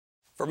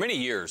For many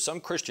years, some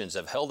Christians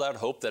have held out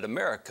hope that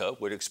America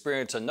would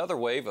experience another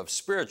wave of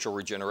spiritual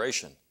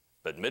regeneration.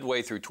 But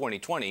midway through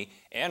 2020,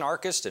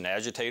 anarchists and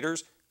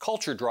agitators,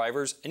 culture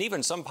drivers, and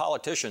even some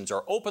politicians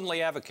are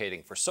openly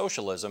advocating for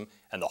socialism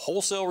and the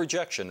wholesale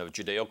rejection of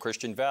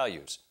Judeo-Christian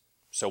values.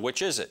 So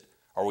which is it?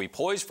 Are we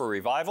poised for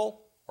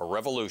revival or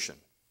revolution?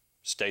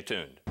 Stay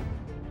tuned.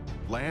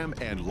 Lamb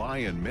and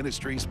Lion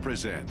Ministries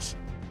presents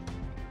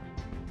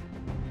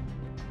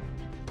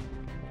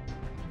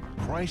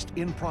Christ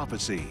in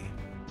Prophecy,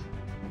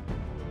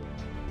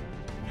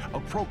 a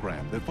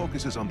program that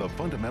focuses on the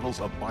fundamentals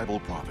of Bible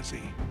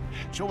prophecy,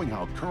 showing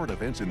how current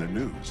events in the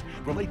news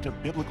relate to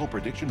biblical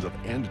predictions of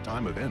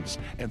end-time events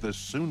and the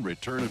soon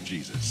return of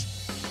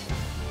Jesus.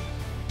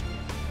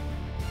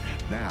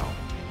 Now,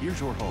 here's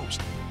your host,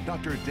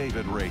 Dr.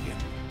 David Reagan.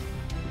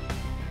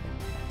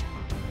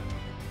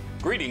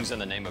 Greetings in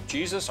the name of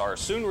Jesus, our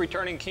soon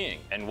returning King,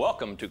 and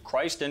welcome to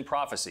Christ in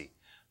Prophecy.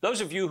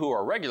 Those of you who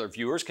are regular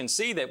viewers can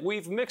see that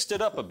we've mixed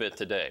it up a bit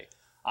today.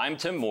 I'm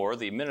Tim Moore,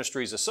 the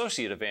ministry's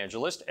associate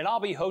evangelist, and I'll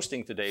be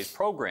hosting today's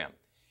program.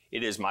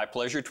 It is my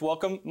pleasure to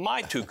welcome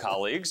my two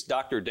colleagues,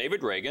 Dr.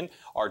 David Reagan,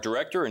 our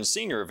director and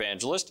senior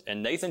evangelist,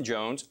 and Nathan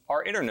Jones,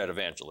 our internet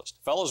evangelist.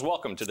 Fellows,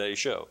 welcome to today's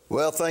show.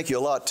 Well, thank you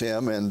a lot,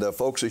 Tim. And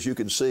folks, as you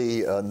can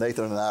see,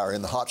 Nathan and I are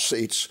in the hot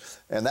seats.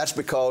 And that's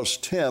because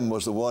Tim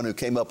was the one who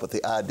came up with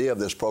the idea of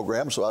this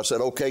program. So I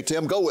said, okay,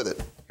 Tim, go with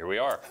it. Here we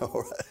are.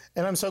 All right.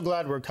 And I'm so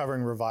glad we're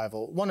covering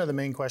revival. One of the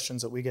main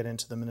questions that we get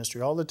into the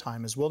ministry all the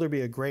time is, will there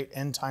be a great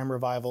end-time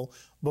revival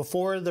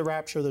before the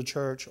rapture of the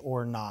church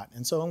or not?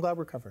 And so I'm glad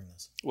we're covering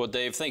this. Well,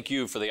 Dave, thank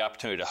you for the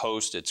opportunity to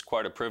host. It's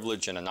quite a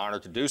privilege and an honor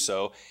to do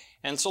so.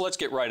 And so let's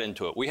get right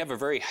into it. We have a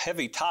very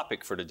heavy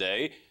topic for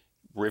today,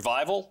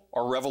 revival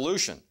or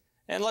revolution.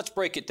 And let's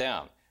break it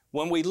down.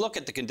 When we look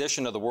at the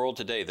condition of the world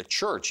today, the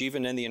church,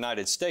 even in the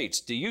United States,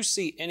 do you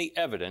see any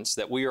evidence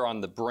that we are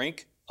on the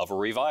brink of a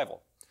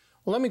revival?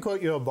 Well, let me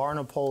quote you a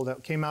Barna poll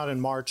that came out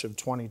in March of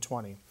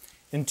 2020.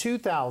 In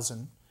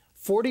 2000,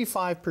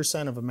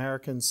 45% of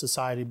American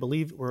society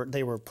believed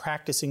they were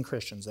practicing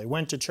Christians. They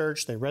went to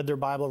church, they read their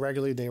Bible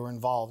regularly, they were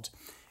involved.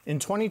 In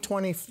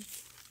 2020,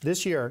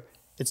 this year,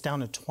 it's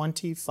down to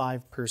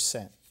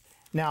 25%.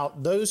 Now,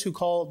 those who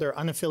call they're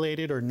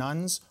unaffiliated or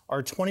nuns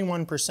are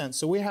 21%.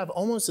 So we have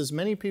almost as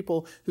many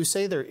people who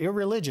say they're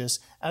irreligious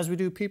as we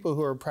do people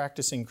who are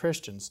practicing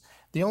Christians.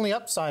 The only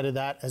upside of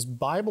that as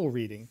Bible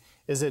reading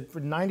is that for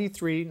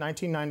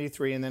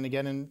 1993, and then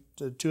again in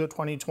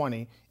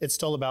 2020, it's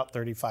still about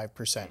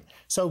 35%.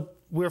 So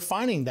we're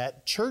finding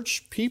that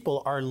church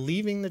people are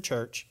leaving the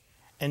church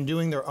and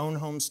doing their own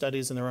home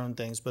studies and their own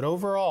things. But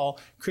overall,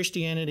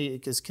 Christianity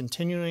is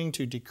continuing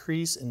to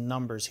decrease in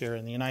numbers here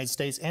in the United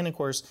States and, of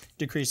course,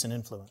 decrease in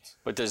influence.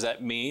 But does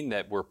that mean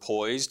that we're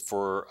poised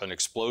for an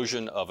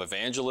explosion of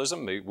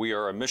evangelism? We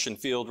are a mission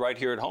field right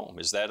here at home.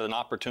 Is that an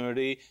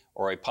opportunity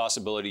or a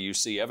possibility you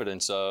see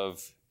evidence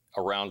of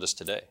around us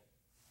today?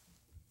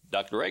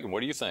 Dr. Reagan, what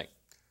do you think?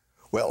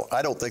 Well,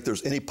 I don't think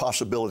there's any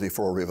possibility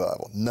for a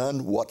revival,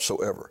 none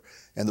whatsoever.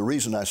 And the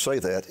reason I say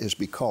that is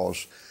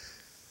because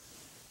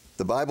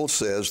the Bible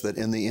says that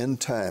in the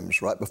end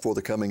times, right before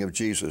the coming of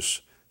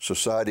Jesus,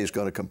 society is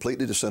going to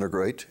completely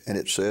disintegrate, and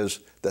it says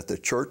that the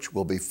church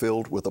will be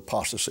filled with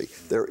apostasy.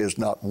 There is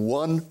not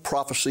one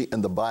prophecy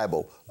in the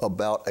Bible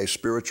about a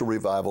spiritual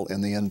revival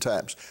in the end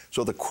times.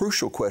 So the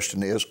crucial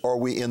question is, are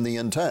we in the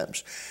end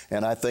times?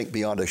 And I think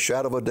beyond a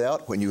shadow of a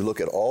doubt, when you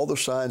look at all the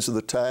signs of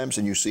the times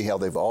and you see how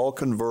they've all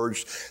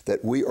converged,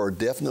 that we are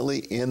definitely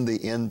in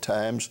the end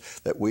times,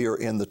 that we are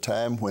in the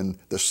time when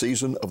the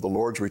season of the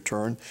Lord's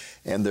return,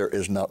 and there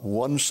is not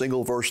one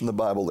single verse in the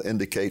Bible that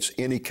indicates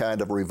any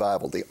kind of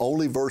revival. The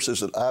only verses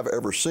that I've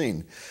ever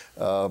seen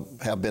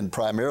have been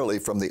primarily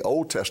from the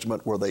Old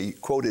Testament, where they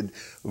quoted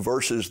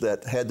verses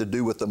that had to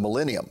do with the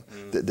millennium,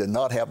 that did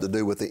not have to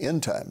do with the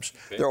end times.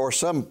 Okay. There are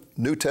some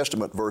New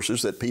Testament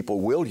verses that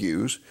people will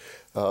use,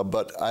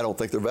 but I don't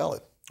think they're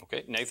valid.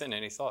 Okay, Nathan,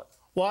 any thought?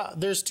 Well,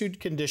 there's two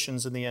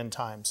conditions in the end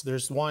times.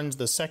 There's one,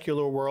 the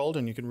secular world,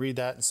 and you can read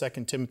that in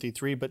 2 Timothy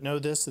 3, but know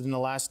this, that in the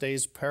last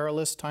days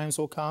perilous times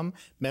will come.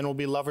 Men will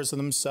be lovers of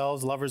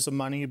themselves, lovers of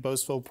money,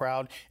 boastful,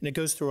 proud, and it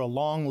goes through a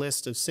long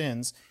list of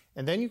sins.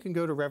 And then you can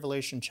go to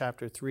Revelation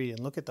chapter 3 and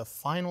look at the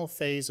final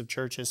phase of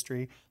church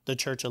history, the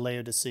church of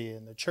Laodicea.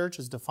 And the church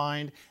is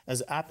defined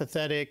as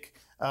apathetic.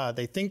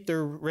 They think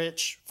they're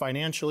rich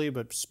financially,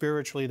 but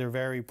spiritually they're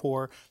very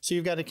poor. So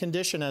you've got a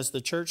condition as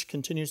the church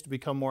continues to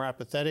become more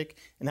apathetic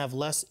and have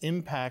less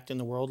impact in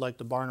the world, like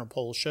the Barna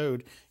poll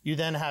showed. You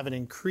then have an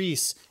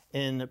increase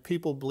in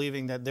people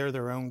believing that they're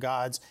their own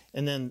gods,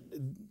 and then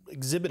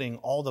exhibiting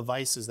all the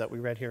vices that we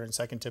read here in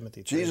 2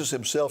 Timothy 3. Jesus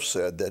himself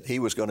said that he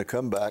was going to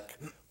come back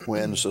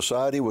when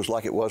society was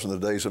like it was in the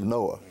days of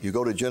Noah. You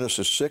go to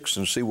Genesis 6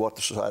 and see what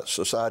the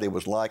society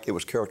was like. It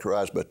was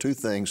characterized by two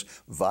things,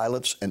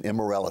 violence and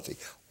immorality.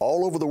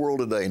 All over the world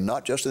today,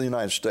 not just in the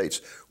United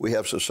States, we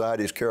have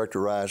societies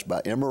characterized by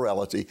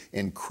immorality,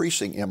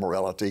 increasing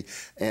immorality,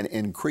 and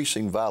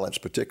increasing violence,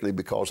 particularly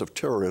because of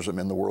terrorism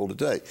in the world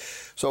today.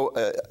 So,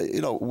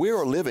 we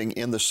are living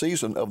in the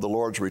season of the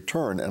Lord's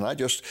return, and I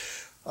just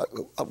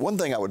One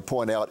thing I would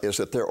point out is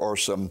that there are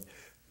some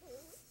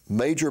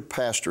major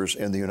pastors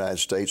in the United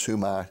States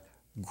whom I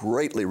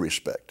greatly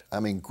respect,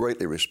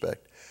 greatly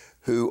respect,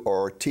 who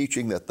are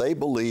teaching that they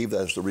believe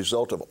that as the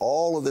result of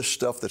all of this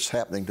stuff that's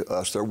happening to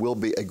us, there will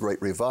be a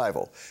great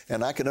revival.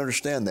 And I can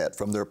understand that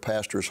from their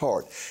pastor's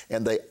heart.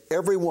 And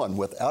everyone,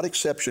 without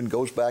exception,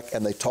 goes back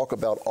and they talk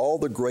about all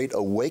the great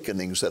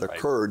awakenings that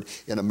occurred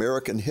in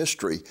American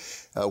history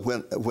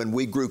when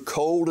we grew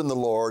cold in the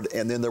Lord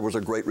and then there was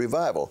a great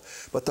revival.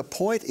 But the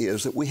point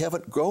is that we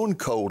haven't grown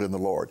cold in the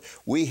Lord.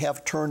 We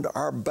have turned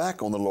our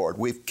back on the Lord.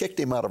 We've kicked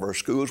Him out of our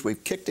schools.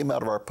 We've kicked Him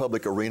out of our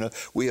public arena.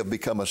 We have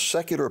become a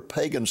secular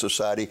pagan society.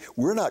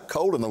 We're not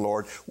cold in the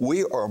Lord.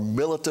 We are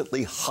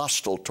militantly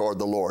hostile toward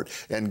the Lord.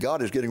 And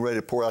God is getting ready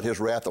to pour out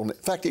His wrath on it.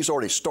 In fact, He's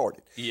already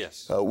started.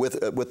 Yes. With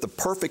the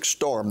perfect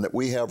storm that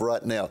we have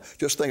right now.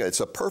 Just think,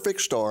 it's a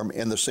perfect storm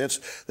in the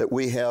sense that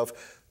we have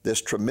this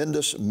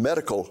tremendous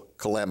medical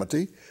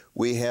calamity.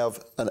 We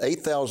have an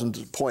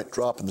 8,000-point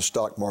drop in the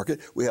stock market.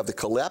 We have the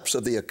collapse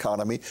of the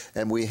economy,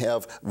 and we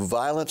have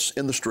violence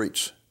in the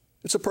streets.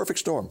 It's a perfect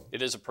storm.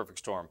 It is a perfect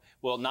storm.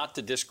 Well, not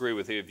to disagree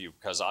with either of you,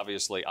 because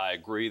obviously I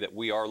agree that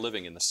we are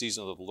living in the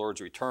season of the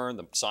Lord's return.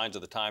 The signs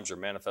of the times are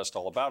manifest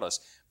all about us.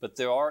 But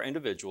there are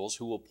individuals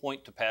who will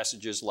point to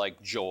passages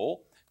like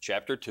Joel,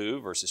 chapter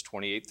 2, verses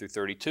 28 through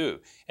 32.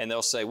 And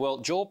they'll say, well,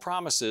 Joel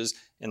promises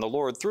in the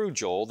Lord through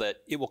Joel that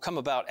it will come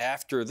about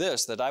after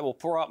this, that I will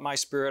pour out my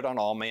Spirit on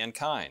all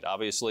mankind.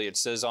 Obviously, it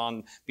says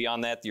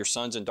beyond that, your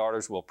sons and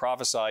daughters will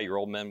prophesy, your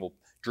old men will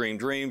dream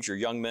dreams, your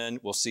young men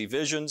will see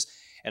visions,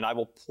 and I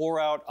will pour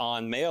out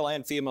on male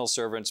and female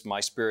servants my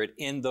Spirit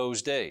in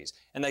those days.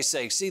 And they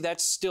say, see,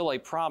 that's still a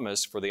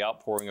promise for the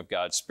outpouring of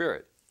God's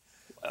Spirit.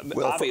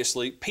 Well,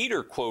 obviously,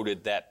 Peter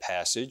quoted that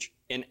passage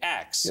in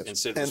Acts and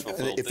said it was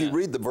fulfilled. And if you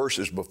read the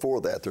verses before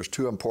that, there's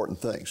two important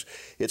things.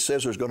 It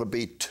says there's going to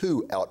be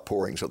two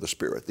outpourings of the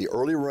Spirit, the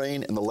early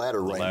rain and the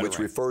latter rain, which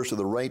refers to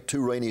the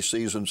two rainy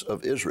seasons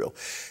of Israel.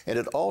 And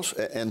it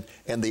also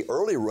and the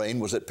early rain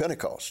was at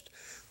Pentecost.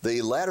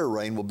 The latter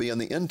rain will be in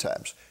the end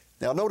times.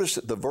 Now, notice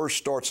that the verse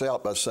starts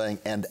out by saying,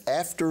 and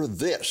after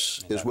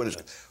this is when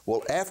it's...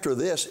 Well, after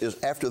this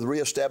is after the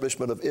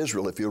reestablishment of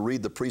Israel. If you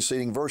read the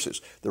preceding verses,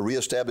 the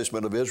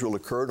reestablishment of Israel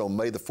occurred on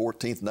May the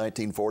 14th,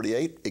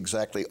 1948,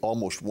 exactly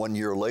almost 1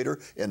 year later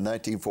in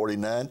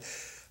 1949.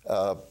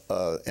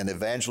 An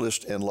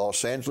evangelist in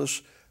Los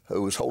Angeles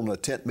who was holding a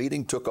tent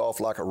meeting took off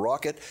like a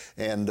rocket,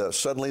 and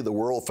suddenly the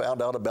world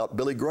found out about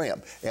Billy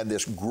Graham. And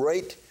this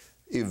great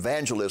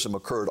evangelism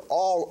occurred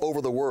all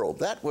over the world.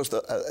 That was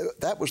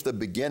the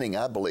beginning,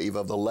 I believe,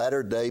 of the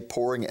latter day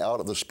pouring out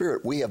of the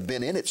Spirit. We have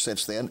been in it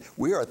since then.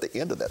 We are at the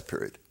end of that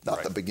period,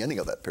 not the beginning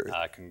of that period.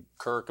 I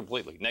concur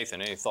completely.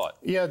 Nathan, any thought?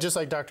 Yeah, just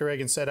like Dr.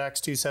 Reagan said,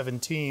 Acts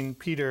 2:17,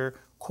 Peter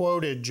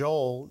quoted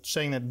Joel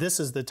saying that this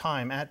is the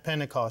time at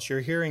Pentecost. You're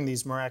hearing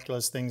these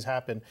miraculous things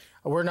happen.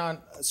 We're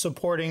not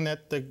supporting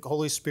that the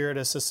Holy Spirit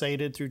has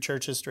cessated through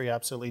church history.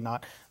 Absolutely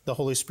not. The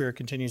Holy Spirit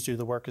continues to do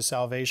the work of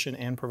salvation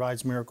and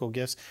provides miracle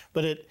gifts.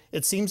 But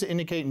it seems to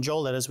indicate in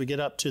Joel that as we get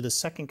up to the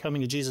second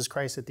coming of Jesus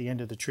Christ at the end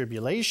of the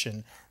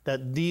tribulation,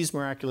 that these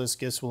miraculous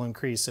gifts will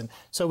increase. And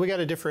so we got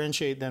to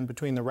differentiate then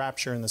between the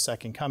rapture and the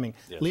second coming.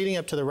 Yes. Leading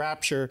up to the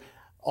rapture,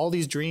 all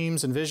these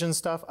dreams and vision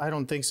stuff, I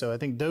don't think so. I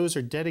think those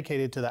are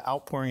dedicated to the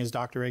outpouring, as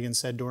Dr. Reagan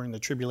said, during the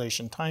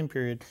tribulation time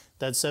period,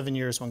 that 7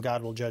 years when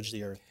God will judge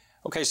the earth.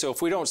 Okay, so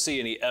if we don't see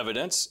any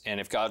evidence, and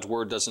if God's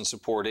Word doesn't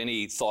support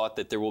any thought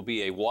that there will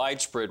be a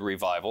widespread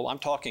revival, I'm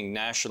talking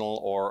national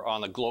or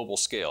on a global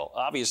scale.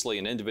 Obviously,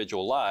 in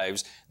individual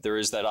lives, there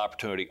is that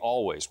opportunity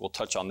always. We'll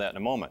touch on that in a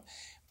moment.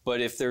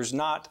 But if there's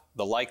not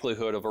the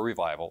likelihood of a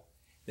revival,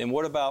 then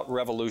what about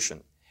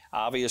revolution?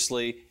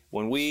 Obviously,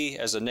 when we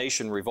as a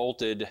nation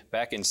revolted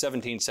back in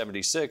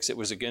 1776, it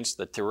was against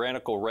the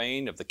tyrannical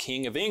reign of the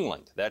King of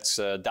England. That's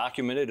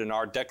documented in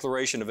our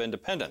Declaration of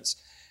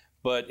Independence.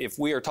 But if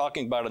we are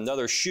talking about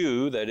another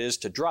shoe that is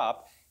to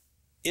drop,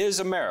 is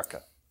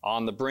America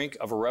on the brink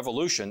of a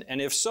revolution?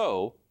 And if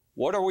so,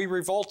 what are we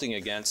revolting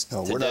against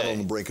today? We're not on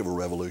the brink of a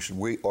revolution.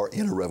 We are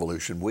in a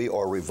revolution. We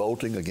are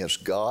revolting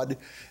against God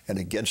and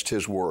against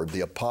His Word.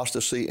 The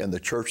apostasy in the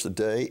church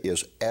today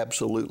is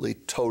absolutely,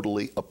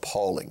 totally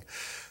appalling.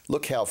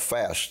 Look how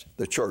fast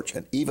the church,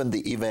 and even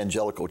the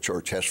evangelical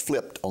church, has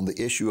flipped on the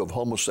issue of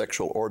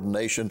homosexual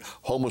ordination,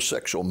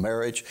 homosexual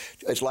marriage.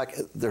 It's like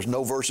there's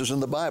no verses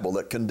in the Bible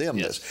that condemn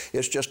this.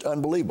 It's just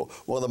unbelievable.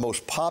 One of the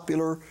most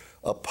popular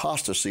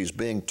apostasies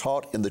being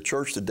taught in the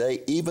church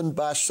today, even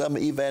by some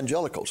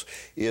evangelicals,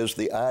 is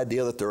the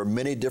idea that there are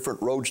many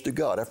different roads to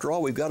God. After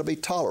all, we've got to be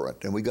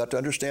tolerant, and we've got to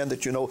understand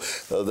that,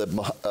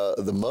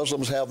 the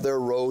Muslims have their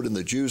road, and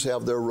the Jews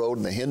have their road,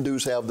 and the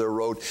Hindus have their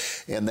road,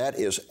 and that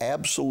is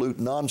absolute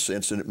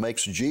nonsense, and it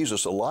makes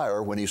Jesus a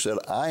liar when He said,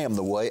 I am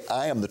the way,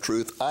 I am the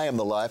truth, I am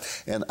the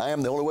life, and I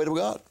am the only way to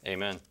God.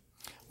 Amen.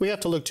 We have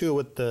to look, too, at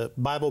what the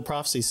Bible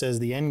prophecy says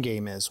the end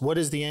game is. What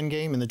is the end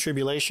game in the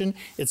tribulation?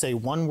 It's a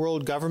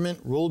one-world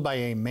government ruled by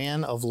a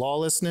man of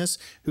lawlessness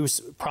who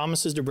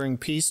promises to bring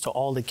peace to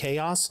all the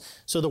chaos.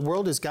 So the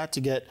world has got to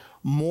get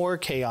more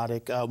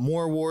chaotic,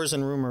 more wars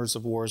and rumors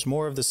of wars,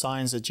 more of the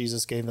signs that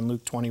Jesus gave in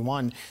Luke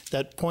 21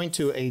 that point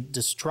to a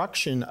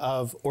destruction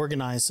of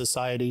organized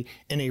society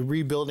and a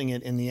rebuilding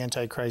it in the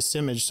Antichrist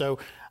image. So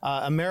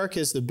America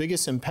is the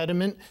biggest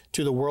impediment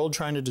to the world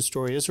trying to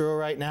destroy Israel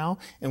right now,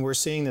 and we're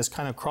seeing this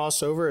kind of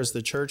crossover as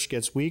the church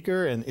gets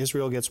weaker and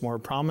Israel gets more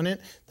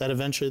prominent, that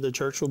eventually the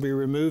church will be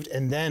removed,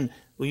 and then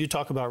when you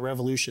talk about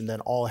revolution, then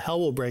all hell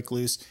will break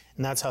loose,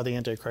 and that's how the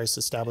Antichrist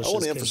establishes I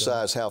want to kingdom.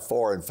 emphasize how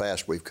far and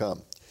fast we've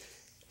come.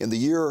 In the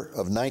year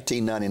of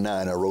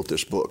 1999, I wrote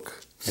this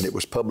book, and it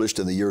was published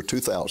in the year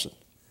 2000.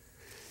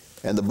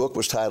 And the book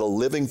was titled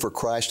Living for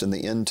Christ in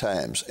the End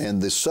Times, and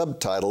the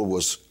subtitle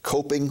was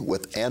Coping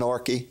with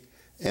Anarchy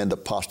and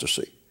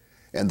Apostasy.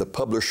 And the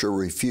publisher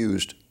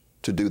refused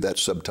to do that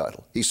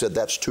subtitle. He said,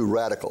 that's too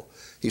radical.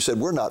 He said,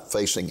 we're not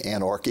facing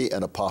anarchy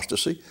and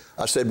apostasy.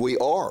 I said, we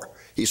are.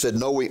 He said,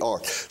 no, we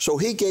aren't. So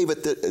he gave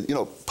it,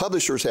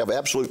 publishers have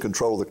absolute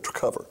control of the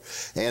cover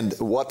and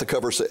what the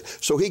cover said.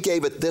 So he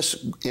gave it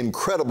this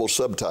incredible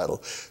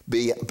subtitle,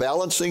 Be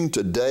Balancing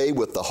Today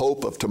with the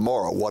Hope of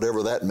Tomorrow,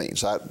 whatever that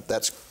means.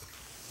 That's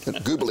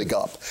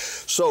goobly-gop.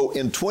 So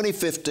in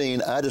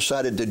 2015, I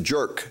decided to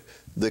jerk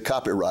the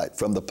copyright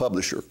from the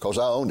publisher because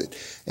I owned it.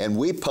 And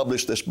we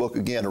published this book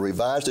again, a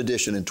revised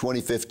edition in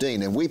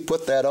 2015, and we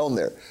put that on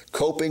there,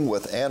 Coping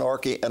with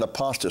Anarchy and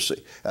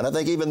Apostasy. And I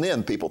think even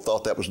then people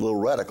thought that was a little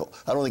radical.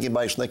 I don't think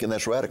anybody's thinking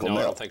that's radical now. No,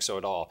 I don't think so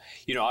at all.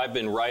 You know, I've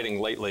been writing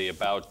lately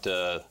about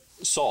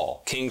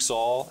Saul, King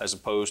Saul, as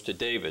opposed to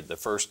David, the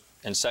first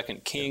and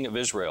second king of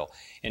Israel.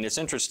 And it's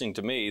interesting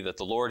to me that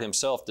the Lord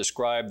himself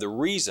described the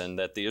reason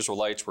that the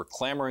Israelites were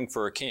clamoring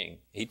for a king.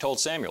 He told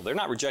Samuel, they're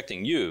not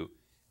rejecting you,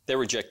 they're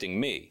rejecting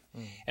me.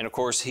 And of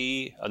course,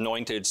 he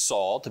anointed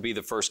Saul to be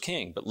the first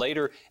king. But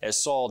later,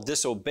 as Saul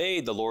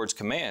disobeyed the Lord's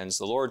commands,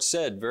 the Lord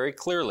said very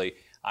clearly,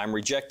 I'm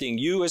rejecting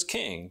you as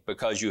king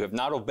because you have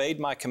not obeyed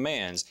my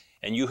commands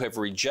and you have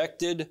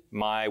rejected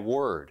my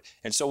word.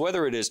 And so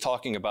whether it is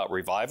talking about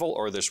revival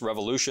or this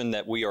revolution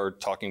that we are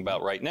talking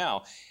about right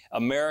now,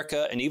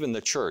 America and even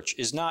the church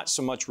is not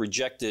so much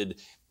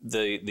rejected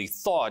the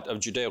thought of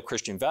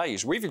Judeo-Christian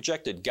values. We've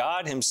rejected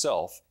God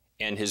himself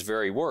and his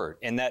very word.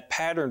 And that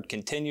pattern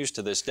continues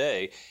to this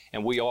day.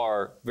 And we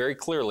are very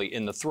clearly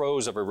in the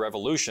throes of a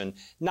revolution,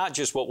 not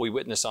just what we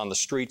witness on the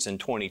streets in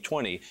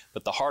 2020,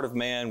 but the heart of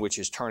man, which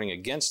is turning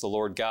against the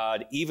Lord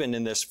God, even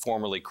in this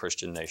formerly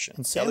Christian nation.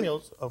 And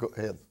Samuel's, Go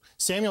ahead.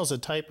 Samuel's a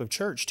type of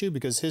church too,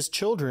 because his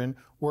children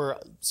were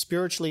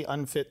spiritually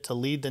unfit to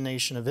lead the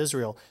nation of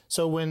Israel.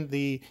 So when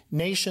the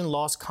nation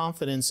lost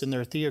confidence in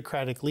their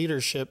theocratic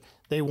leadership,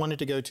 they wanted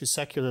to go to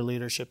secular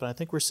leadership. And I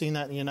think we're seeing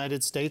that in the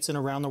United States and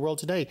around the world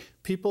today.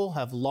 People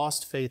have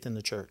lost faith in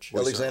the church.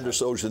 Alexander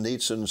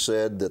Solzhenitsyn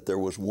said that there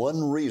was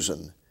one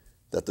reason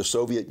that the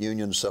Soviet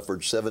Union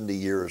suffered 70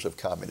 years of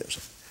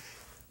communism.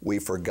 We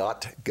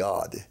forgot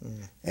God.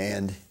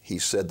 And he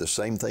said the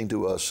same thing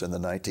to us in the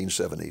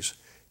 1970s.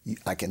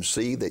 I can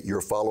see that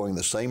you're following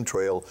the same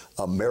trail.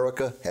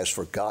 America has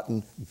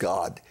forgotten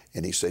God.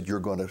 And he said, you're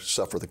going to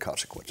suffer the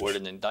consequences. What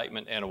an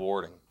indictment and a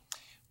warning.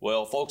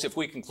 Well, folks, if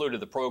we concluded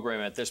the program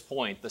at this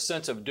point, the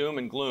sense of doom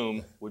and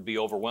gloom would be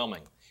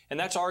overwhelming. And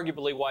that's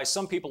arguably why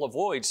some people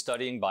avoid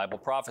studying Bible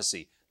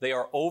prophecy. They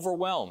are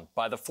overwhelmed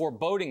by the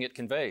foreboding it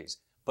conveys.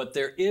 But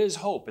there is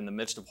hope in the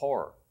midst of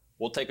horror.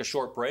 We'll take a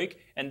short break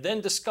and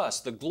then discuss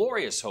the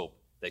glorious hope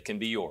that can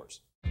be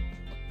yours.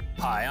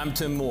 Hi, I'm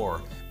Tim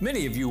Moore.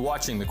 Many of you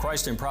watching the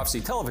Christ in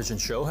Prophecy television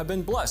show have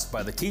been blessed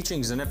by the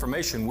teachings and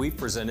information we've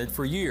presented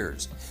for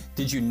years.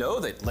 Did you know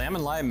that Lamb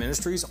and Lion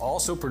Ministries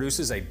also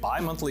produces a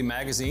bi-monthly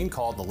magazine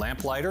called The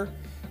Lamplighter?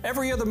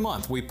 Every other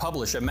month we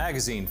publish a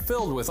magazine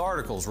filled with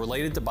articles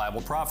related to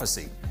Bible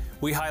prophecy.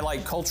 We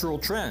highlight cultural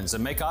trends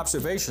and make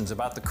observations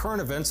about the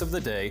current events of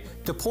the day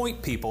to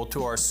point people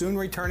to our soon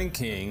returning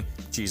King,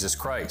 Jesus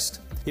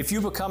Christ. If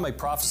you become a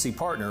prophecy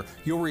partner,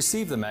 you'll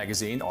receive the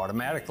magazine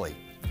automatically.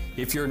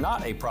 If you're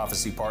not a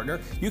prophecy partner,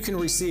 you can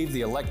receive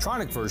the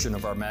electronic version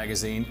of our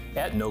magazine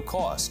at no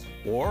cost.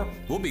 Or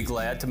we'll be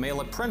glad to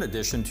mail a print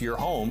edition to your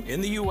home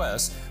in the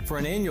U.S. for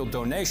an annual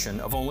donation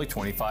of only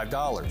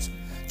 $25.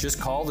 Just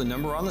call the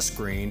number on the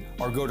screen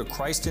or go to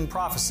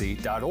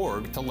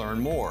christinprophecy.org to learn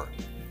more.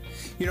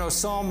 You know,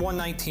 Psalm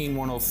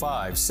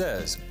 119:105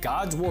 says,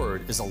 God's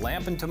word is a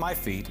lamp unto my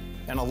feet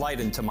and a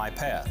light unto my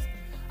path.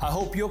 I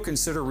hope you'll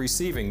consider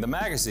receiving the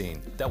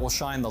magazine that will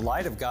shine the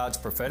light of God's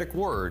prophetic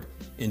word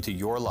into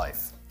your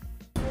life.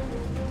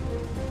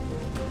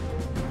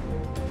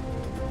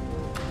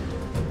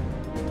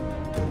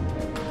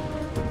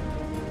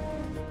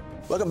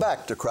 Welcome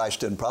back to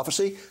Christ in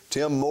Prophecy.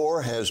 Tim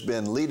Moore has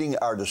been leading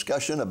our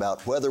discussion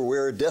about whether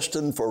we're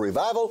destined for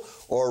revival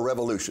or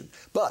revolution.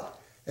 But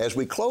as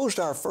we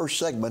closed our first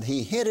segment,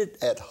 he hinted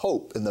at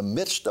hope in the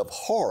midst of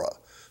horror.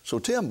 So,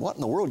 Tim, what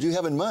in the world do you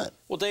have in mind?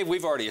 Well, Dave,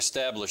 we've already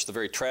established the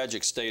very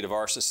tragic state of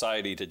our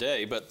society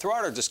today, but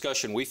throughout our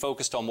discussion, we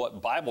focused on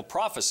what Bible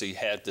prophecy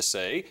had to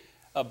say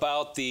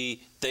about the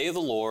day of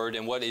the Lord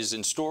and what is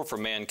in store for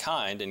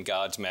mankind in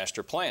God's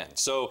master plan.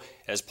 So,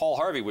 as Paul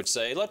Harvey would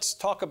say, let's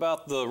talk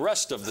about the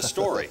rest of the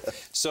story.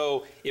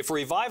 So, if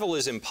revival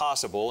is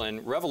impossible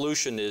and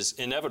revolution is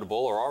inevitable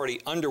or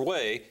already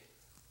underway,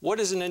 what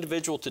is an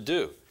individual to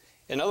do?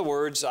 In other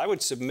words, I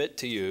would submit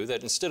to you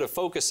that instead of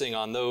focusing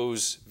on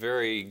those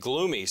very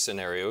gloomy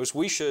scenarios,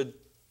 we should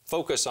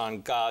focus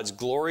on God's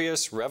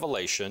glorious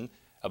revelation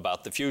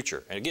about the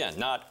future. And again,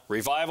 not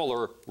revival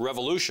or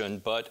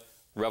revolution, but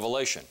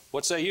revelation.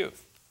 What say you?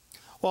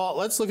 Well,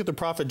 let's look at the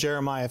prophet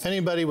Jeremiah. If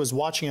anybody was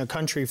watching a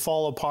country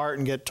fall apart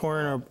and get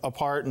torn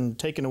apart and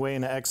taken away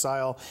into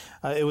exile,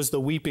 it was the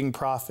weeping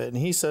prophet. And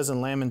he says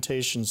in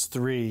Lamentations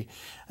 3,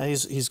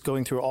 he's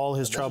going through all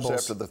his troubles.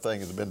 This is after the thing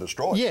has been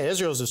destroyed. Yeah,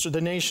 Israel's destroyed.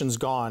 The nation's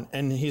gone.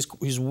 And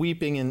he's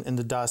weeping in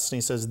the dust. And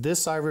he says,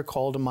 "This I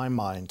recall to my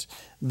mind.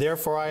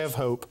 Therefore I have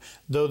hope.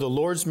 Though the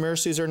Lord's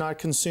mercies are not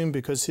consumed,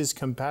 because his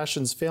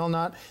compassions fail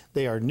not,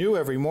 they are new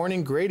every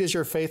morning. Great is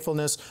your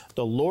faithfulness.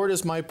 The Lord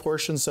is my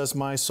portion, says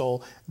my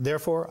soul.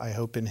 Therefore I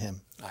hope in him."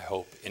 I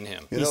hope in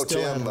him. You know,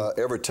 Tim,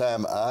 every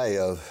time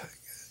I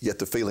get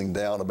the feeling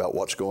down about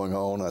what's going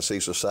on, I see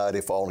society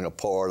falling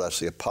apart, I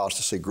see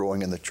apostasy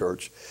growing in the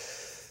church,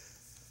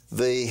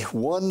 the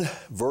one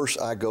verse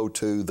I go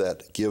to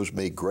that gives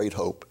me great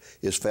hope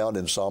is found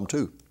in Psalm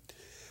 2.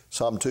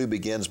 Psalm 2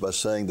 begins by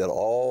saying that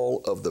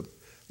all of the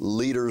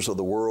leaders of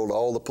the world,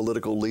 all the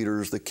political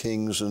leaders, the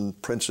kings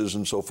and princes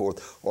and so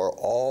forth, are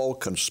all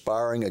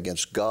conspiring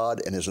against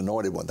God and his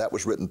anointed one. That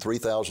was written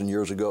 3,000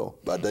 years ago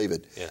by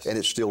David, yes. And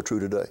it's still true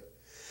today.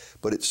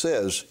 But it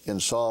says in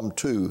Psalm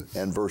 2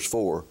 and verse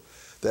 4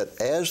 that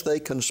as they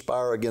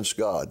conspire against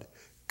God,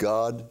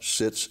 God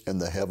sits in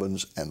the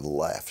heavens and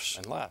laughs.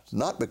 And laughs.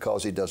 Not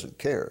because he doesn't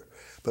care,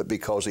 but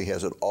because he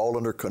has it all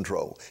under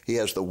control. He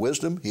has the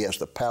wisdom, he has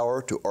the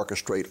power to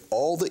orchestrate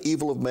all the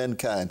evil of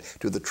mankind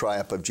to the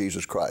triumph of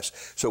Jesus Christ.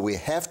 So we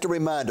have to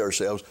remind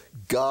ourselves,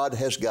 God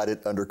has got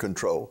it under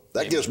control.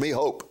 That Amen. Gives me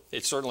hope.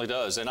 It certainly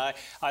does. And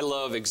I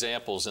love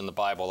examples in the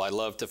Bible. I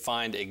love to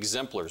find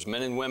exemplars,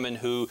 men and women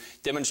who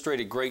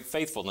demonstrated great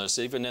faithfulness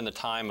even in the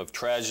time of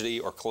tragedy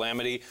or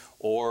calamity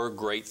or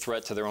great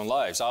threat to their own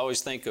lives. I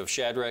always think of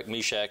Shadrach,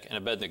 Meshach, and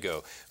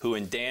Abednego, who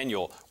in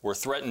Daniel were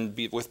threatened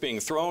with being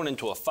thrown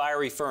into a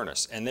fiery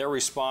furnace. And their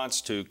response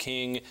to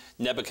King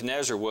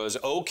Nebuchadnezzar was,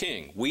 "O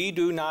king, we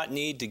do not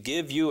need to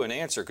give you an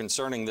answer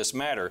concerning this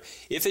matter.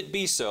 If it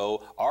be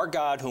so, our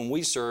God whom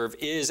we serve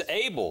is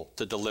able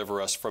to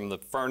deliver us from the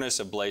furnace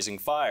of blazing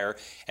fire,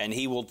 and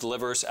he will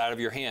deliver us out of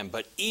your hand.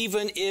 But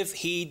even if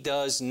he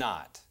does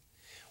not,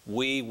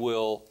 we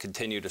will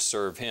continue to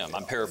serve him."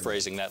 I'm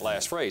paraphrasing that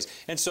last phrase.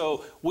 And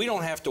so we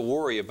don't have to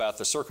worry about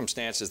the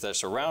circumstances that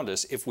surround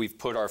us if we've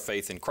put our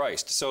faith in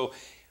Christ. So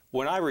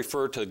when I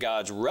refer to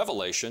God's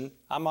revelation,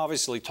 I'm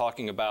obviously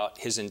talking about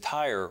his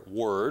entire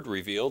word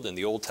revealed in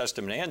the Old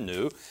Testament and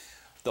New,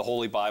 the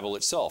Holy Bible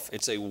itself.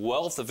 It's a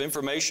wealth of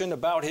information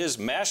about his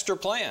master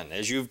plan,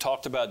 as you've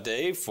talked about,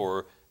 Dave,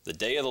 for the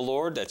day of the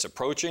Lord that's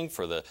approaching,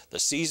 for the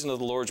season of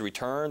the Lord's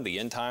return, the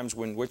end times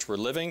in which we're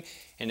living,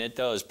 and it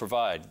does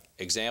provide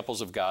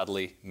examples of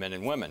godly men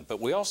and women.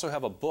 But we also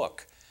have a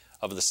book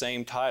of the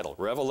same title,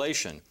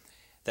 Revelation,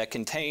 that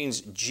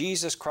contains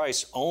Jesus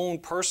Christ's own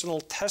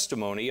personal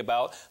testimony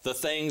about the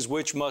things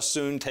which must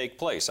soon take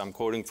place. I'm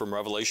quoting from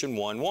Revelation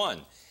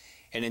 1:1.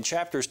 And in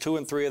chapters 2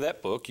 and 3 of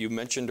that book, you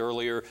mentioned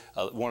earlier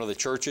one of the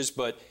churches,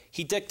 but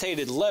he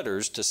dictated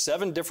letters to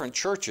 7 different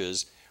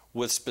churches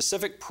with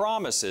specific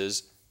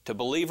promises to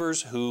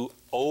believers who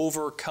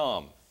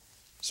overcome.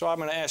 So I'm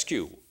going to ask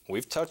you,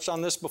 we've touched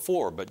on this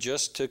before, but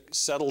just to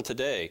settle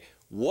today,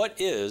 what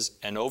is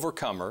an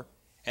overcomer,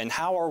 and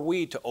how are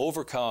we to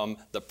overcome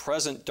the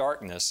present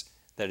darkness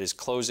that is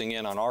closing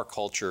in on our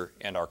culture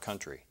and our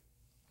country?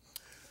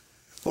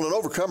 Well, an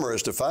overcomer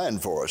is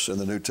defined for us in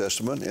the New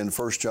Testament. In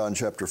 1 John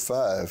chapter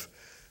 5,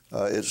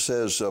 it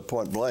says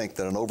point blank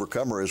that an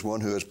overcomer is one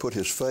who has put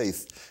his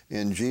faith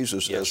in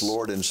Jesus as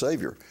Lord and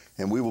Savior.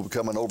 And we will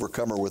become an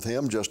overcomer with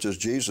him just as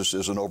Jesus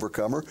is an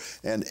overcomer.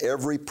 And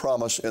every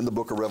promise in the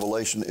book of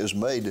Revelation is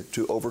made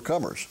to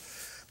overcomers.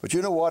 But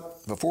you know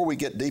what? Before we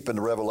get deep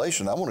into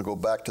Revelation, I want to go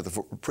back to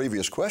the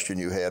previous question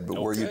you had, but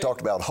where you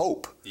talked about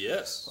hope.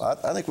 Yes.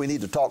 I think we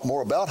need to talk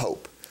more about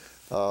hope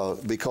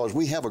because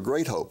we have a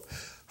great hope.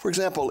 For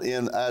example,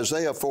 in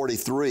Isaiah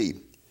 43,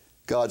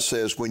 God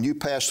says, "When you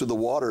pass through the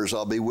waters,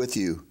 I'll be with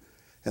you.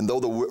 And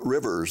though the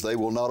rivers, they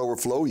will not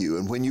overflow you.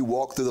 And when you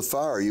walk through the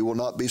fire, you will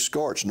not be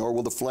scorched, nor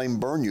will the flame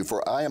burn you.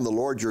 For I am the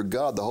Lord your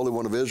God, the Holy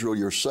One of Israel,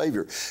 your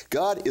Savior."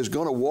 God is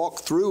going to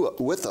walk through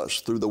with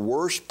us through the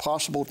worst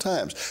possible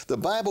times. The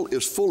Bible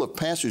is full of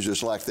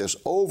passages like this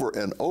over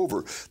and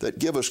over that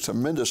give us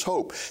tremendous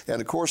hope. And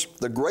of course,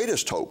 the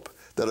greatest hope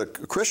that a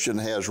Christian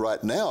has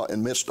right now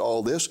amidst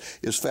all this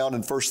is found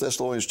in 1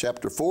 Thessalonians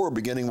chapter 4,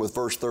 beginning with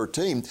verse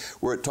 13,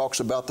 where it talks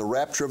about the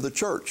rapture of the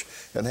church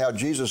and how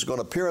Jesus is going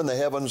to appear in the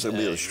heavens. There will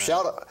be a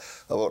shout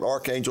of an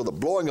archangel, the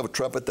blowing of a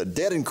trumpet, the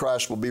dead in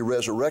Christ will be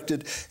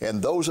resurrected,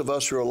 and those of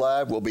us who are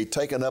alive will be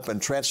taken up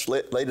and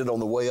translated on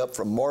the way up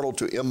from mortal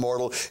to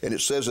immortal. And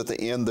it says at the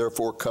end,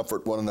 therefore,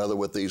 comfort one another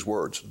with these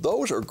words.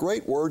 Those are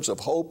great words of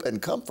hope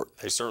and comfort.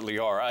 They certainly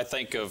are. I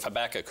think of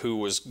Habakkuk, who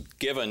was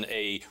given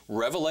a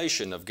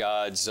revelation of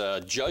God's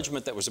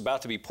judgment that was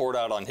about to be poured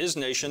out on his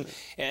nation.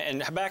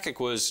 And Habakkuk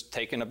was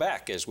taken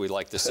aback, as we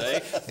like to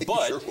say.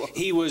 But sure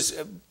he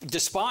was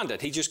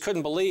despondent. He just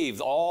couldn't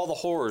believe all the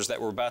horrors that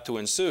were about to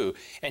ensue.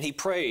 And he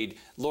prayed,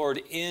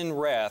 Lord, in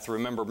wrath,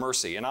 remember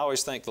mercy. And I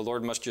always think the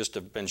Lord must just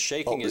have been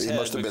shaking his head. He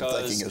must have been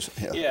thinking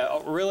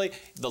really,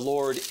 the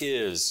Lord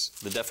is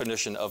the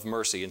definition of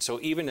mercy. And so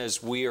even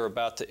as we are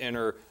about to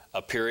enter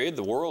a period,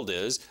 the world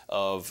is,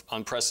 of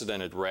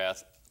unprecedented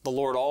wrath, the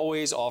Lord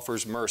always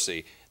offers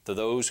mercy to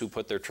those who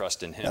put their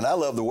trust in Him. And I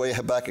love the way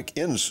Habakkuk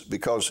ends,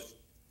 because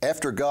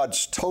after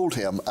God's told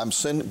him, I'm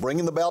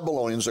bringing the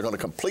Babylonians, they're going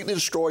to completely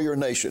destroy your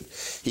nation.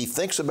 He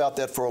thinks about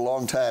that for a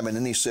long time, and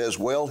then he says,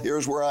 well,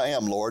 here's where I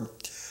am, Lord.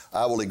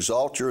 I will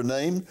exalt your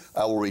name.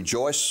 I will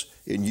rejoice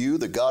in you,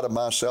 the God of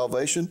my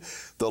salvation.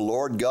 The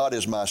Lord God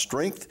is my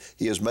strength.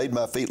 He has made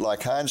my feet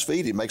like hinds'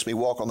 feet. He makes me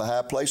walk on the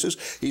high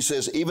places. He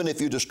says, even if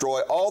you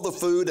destroy all the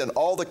food and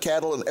all the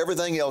cattle and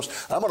everything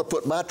else, I'm going to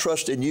put my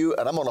trust in you,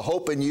 and I'm going to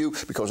hope in you,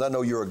 because I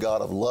know you're a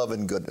God of love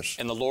and goodness.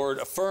 And the Lord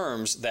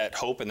affirms that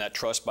hope and that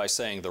trust by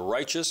saying, the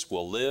righteous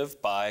will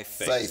live by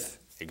faith.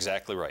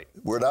 Exactly right.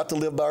 We're not to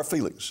live by our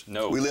feelings.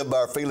 No. We live by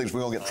our feelings, we're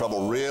going to get in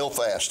trouble real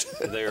fast.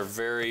 They're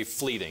very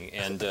fleeting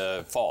and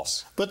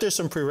false. But there's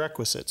some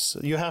prerequisites.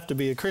 You have to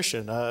be a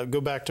Christian.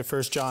 Go back to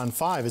 1 John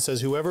 5. It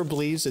says, whoever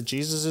believes that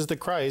Jesus is the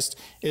Christ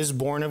is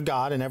born of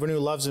God, and everyone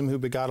who loves him who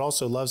begot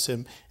also loves him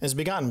and has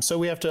begotten him. So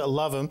we have to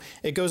love him.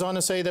 It goes on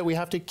to say that we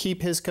have to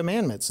keep his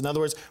commandments. In other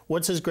words,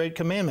 what's his great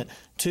commandment?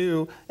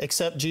 To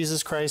accept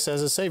Jesus Christ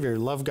as a Savior,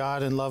 love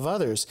God and love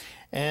others.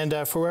 And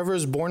for whoever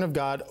is born of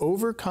God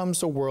overcomes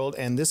the world,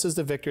 and this is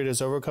the victory that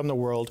has overcome the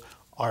world,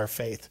 our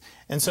faith.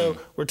 And so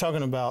we're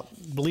talking about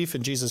belief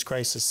in Jesus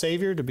Christ as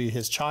Savior, to be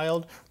his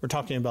child. We're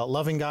talking about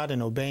loving God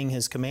and obeying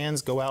his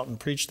commands, go out and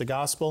preach the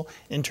gospel,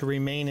 and to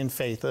remain in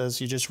faith. As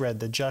you just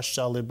read, the just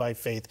shall live by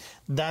faith.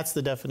 That's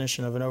the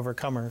definition of an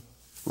overcomer.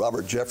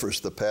 Robert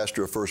Jeffress, the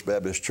pastor of First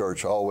Baptist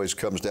Church, always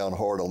comes down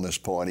hard on this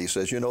point. He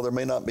says, you know, there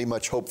may not be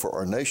much hope for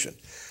our nation,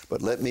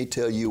 but let me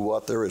tell you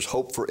what, there is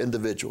hope for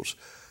individuals.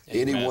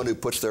 Amen. Anyone who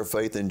puts their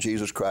faith in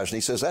Jesus Christ. And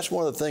he says that's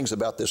one of the things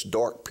about this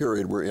dark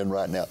period we're in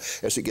right now.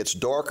 As it gets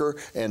darker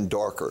and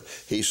darker,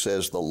 he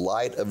says the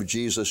light of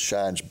Jesus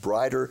shines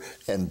brighter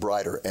and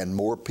brighter, and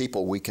more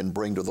people we can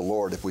bring to the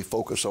Lord if we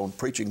focus on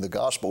preaching the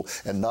gospel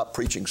and not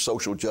preaching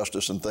social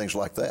justice and things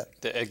like that.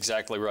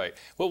 Exactly right.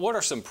 Well, what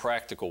are some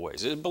practical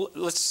ways?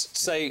 Let's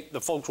say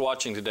the folks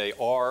watching today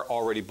are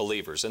already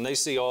believers and they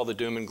see all the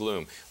doom and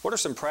gloom. What are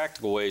some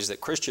practical ways that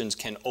Christians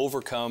can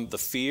overcome the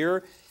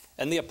fear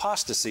and the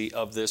apostasy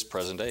of this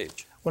present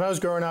age? When I was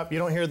growing up, you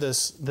don't hear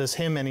this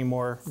hymn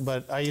anymore,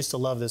 but I used to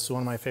love this.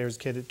 One of my favorites,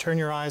 kid. Turn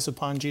your eyes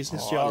upon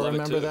Jesus. Do y'all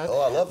remember that?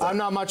 Oh, I love that. I'm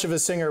not much of a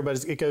singer,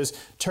 but it goes,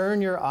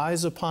 turn your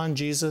eyes upon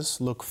Jesus,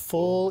 look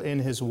full in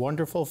his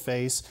wonderful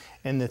face,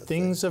 and the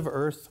things of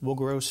earth will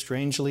grow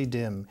strangely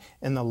dim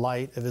in the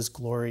light of his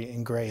glory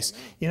and grace.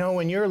 You know,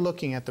 when you're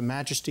looking at the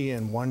majesty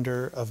and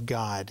wonder of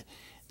God,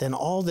 then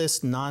all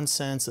this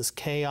nonsense, this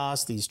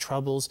chaos, these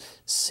troubles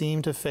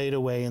seem to fade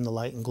away in the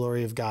light and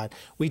glory of God.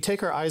 We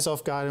take our eyes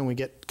off God and we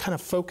get kind of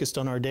focused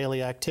on our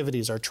daily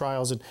activities, our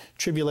trials and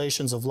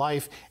tribulations of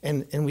life,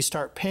 and we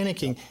start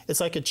panicking. It's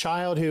like a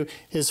child who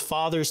his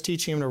father's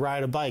teaching him to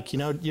ride a bike. You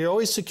know, you're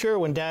always secure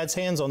when dad's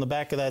hand's on the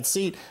back of that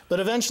seat, but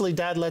eventually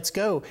dad lets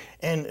go,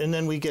 and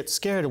then we get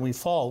scared and we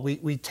fall.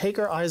 We take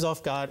our eyes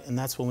off God, and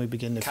that's when we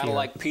begin to fear. Kind of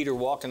like Peter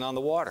walking on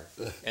the water.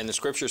 And the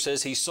scripture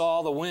says he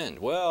saw the wind.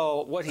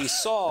 Well, what he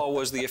saw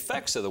was the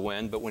effects of the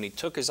wind, but when he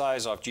took his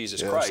eyes off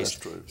Jesus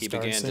Christ, he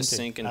began to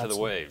sink into the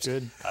waves.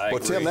 Good. Well,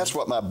 Tim, that's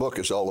what my book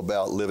is all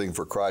about, living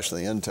for Christ in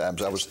the end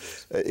times.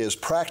 Is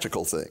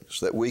practical things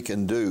that we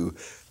can do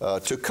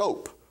to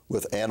cope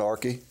with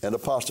anarchy and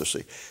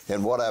apostasy.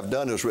 And what I've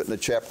done is written a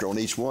chapter on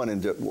each one,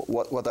 and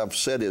what I've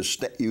said is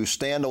you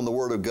stand on the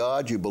Word of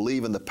God, you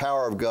believe in the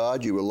power of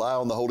God, you rely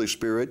on the Holy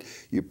Spirit,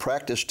 you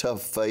practice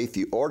tough faith,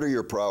 you order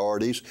your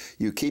priorities,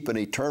 you keep an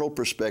eternal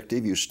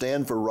perspective, you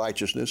stand for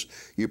righteousness,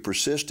 you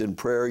persist in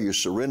prayer, you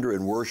surrender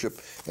in worship,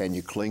 and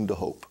you cling to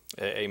hope.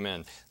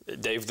 Amen.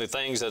 Dave, the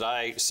things that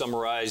I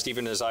summarized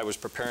even as I was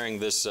preparing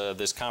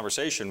this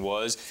conversation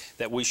was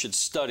that we should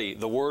study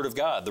the Word of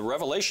God, the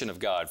revelation of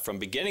God from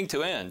beginning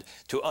to end,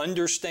 to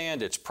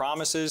understand its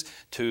promises,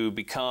 to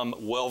become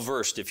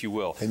well-versed, if you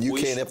will. And you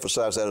can't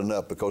emphasize that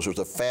enough, because there's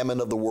a famine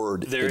of the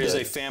Word today. There is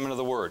a famine of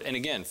the Word. And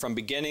again, from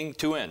beginning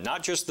to end,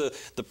 not just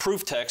the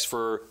proof text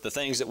for the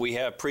things that we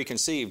have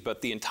preconceived,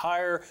 but the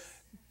entire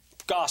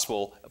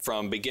gospel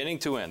from beginning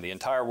to end, the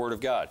entire Word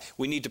of God.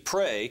 We need to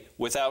pray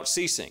without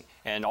ceasing,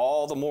 and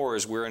all the more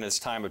as we're in this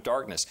time of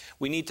darkness.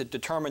 We need to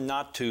determine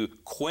not to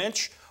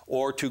quench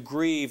or to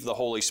grieve the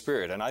Holy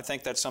Spirit. And I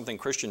think that's something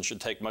Christians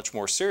should take much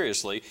more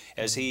seriously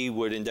as He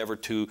would endeavor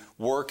to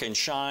work and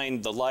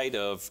shine the light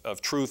of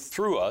truth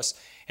through us.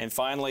 And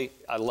finally,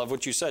 I love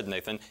what you said,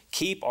 Nathan,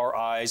 keep our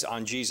eyes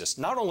on Jesus,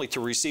 not only to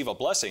receive a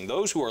blessing.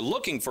 Those who are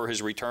looking for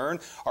His return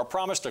are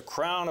promised a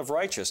crown of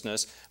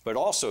righteousness, but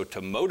also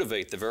to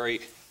motivate the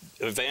very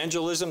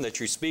evangelism that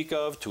you speak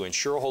of, to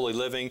ensure holy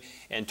living,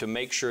 and to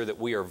make sure that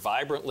we are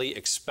vibrantly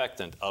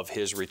expectant of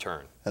His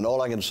return. And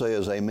all I can say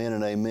is amen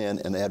and amen,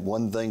 and add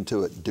one thing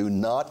to it. Do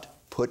not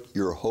put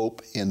your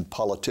hope in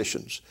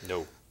politicians.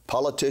 No.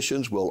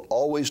 Politicians will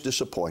always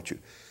disappoint you.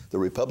 The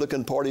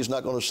Republican Party is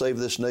not going to save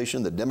this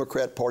nation. The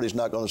Democrat Party is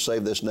not going to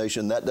save this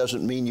nation. That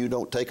doesn't mean you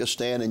don't take a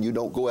stand and you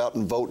don't go out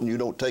and vote and you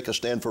don't take a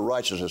stand for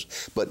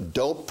righteousness. But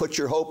don't put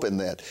your hope in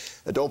that.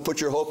 Don't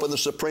put your hope in the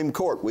Supreme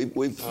Court. We've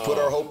put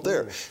our hope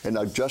there. And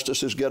now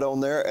justices get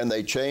on there and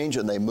they change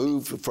and they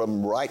move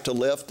from right to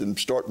left and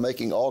start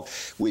making all.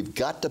 We've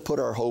got to put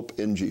our hope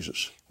in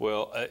Jesus.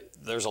 Well,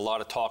 there's a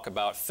lot of talk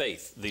about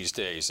faith these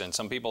days, and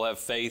some people have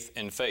faith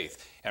in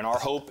faith. And our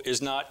hope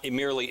is not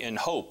merely in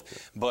hope,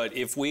 but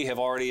if we have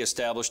already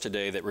established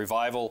today that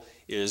revival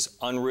is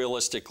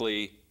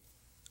unrealistically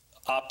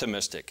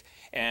optimistic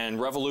and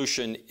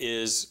revolution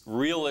is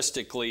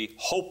realistically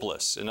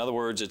hopeless, in other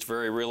words, it's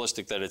very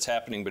realistic that it's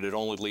happening, but it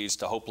only leads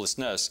to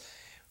hopelessness,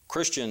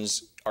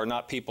 Christians are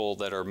not people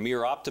that are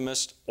mere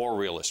optimists or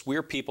realists.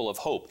 We're people of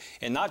hope,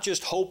 and not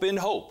just hope in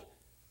hope,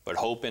 but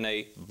hope in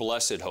a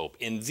blessed hope,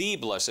 in the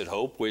blessed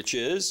hope, which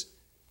is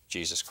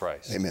Jesus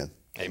Christ. Amen.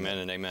 Amen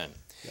and amen.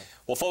 Yeah.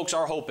 Well, folks,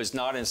 our hope is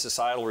not in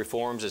societal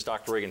reforms, as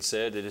Dr. Reagan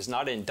said. It is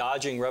not in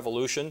dodging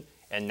revolution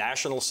and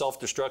national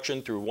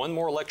self-destruction through one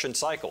more election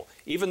cycle,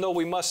 even though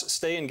we must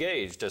stay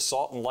engaged as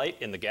salt and light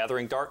in the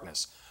gathering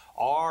darkness.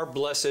 Our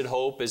blessed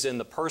hope is in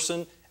the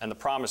person and the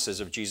promises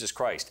of Jesus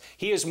Christ.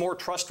 He is more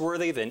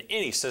trustworthy than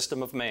any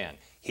system of man.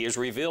 He has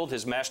revealed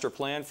His master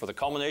plan for the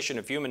culmination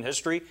of human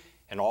history,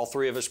 and all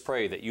three of us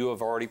pray that you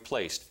have already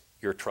placed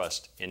your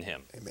trust in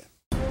Him. Amen.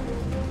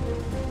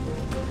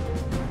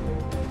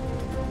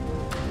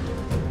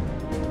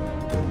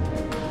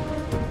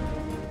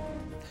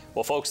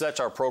 Well, folks,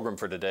 that's our program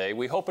for today.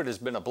 We hope it has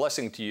been a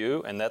blessing to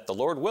you and that, the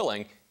Lord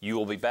willing, you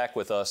will be back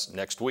with us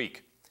next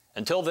week.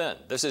 Until then,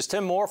 this is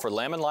Tim Moore for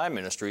Lamb and Lion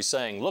Ministries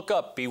saying, look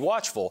up, be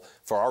watchful,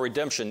 for our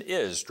redemption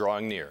is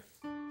drawing near.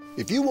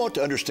 If you want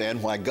to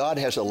understand why God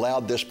has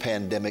allowed this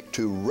pandemic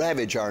to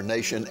ravage our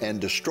nation and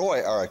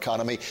destroy our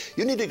economy,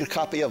 you need to get a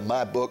copy of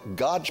my book,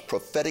 God's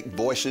Prophetic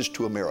Voices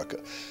to America.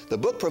 The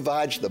book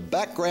provides the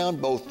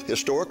background, both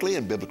historically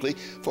and biblically,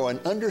 for an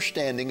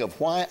understanding of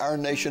why our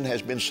nation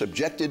has been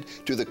subjected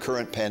to the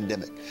current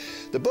pandemic.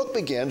 The book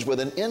begins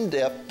with an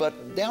in-depth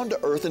but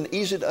down-to-earth and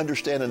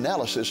easy-to-understand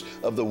analysis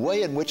of the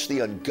way in which the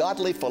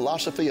ungodly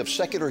philosophy of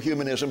secular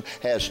humanism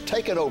has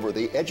taken over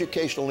the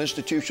educational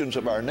institutions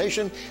of our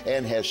nation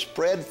and has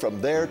spread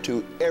from there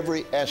to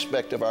every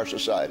aspect of our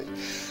society.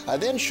 I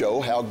then show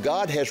how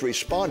God has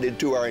responded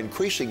to our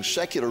increasing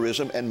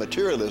secularism and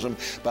materialism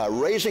by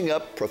raising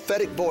up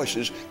prophetic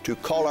voices to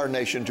call our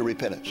nation to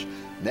repentance.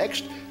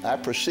 Next, I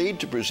proceed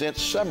to present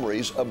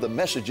summaries of the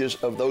messages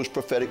of those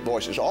prophetic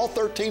voices, all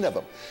 13 of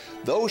them.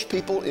 Those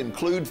people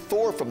include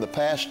 4 from the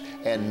past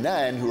and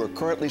 9 who are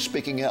currently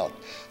speaking out.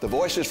 The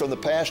voices from the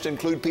past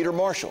include Peter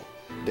Marshall,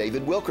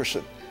 David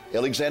Wilkerson,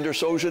 Alexander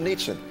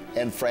Solzhenitsyn,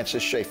 and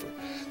Francis Schaeffer.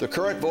 The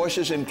current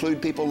voices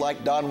include people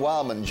like Don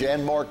Wildman,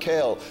 Jan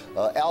Markell,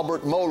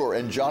 Albert Mohler,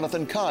 and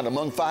Jonathan Cahn,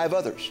 among 5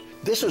 others.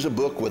 This is a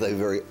book with a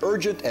very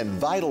urgent and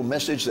vital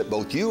message that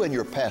both you and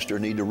your pastor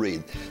need to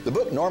read. The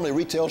book normally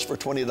retails for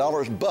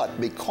 $20, but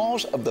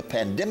because of the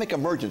pandemic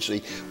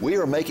emergency, we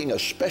are making a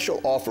special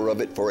offer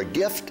of it for a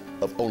gift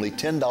of only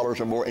 $10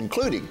 or more,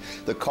 including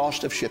the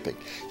cost of shipping.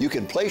 You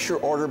can place your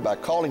order by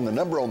calling the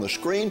number on the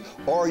screen,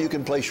 or you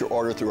can place your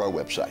order through our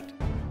website.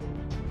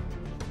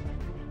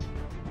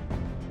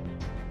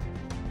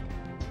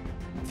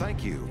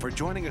 Thank you for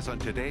joining us on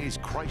today's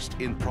Christ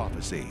in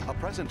Prophecy, a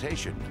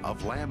presentation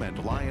of Lamb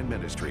and Lion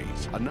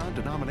Ministries, a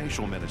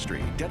non-denominational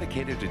ministry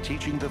dedicated to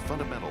teaching the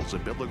fundamentals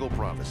of biblical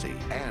prophecy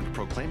and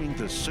proclaiming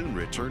the soon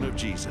return of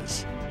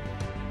Jesus.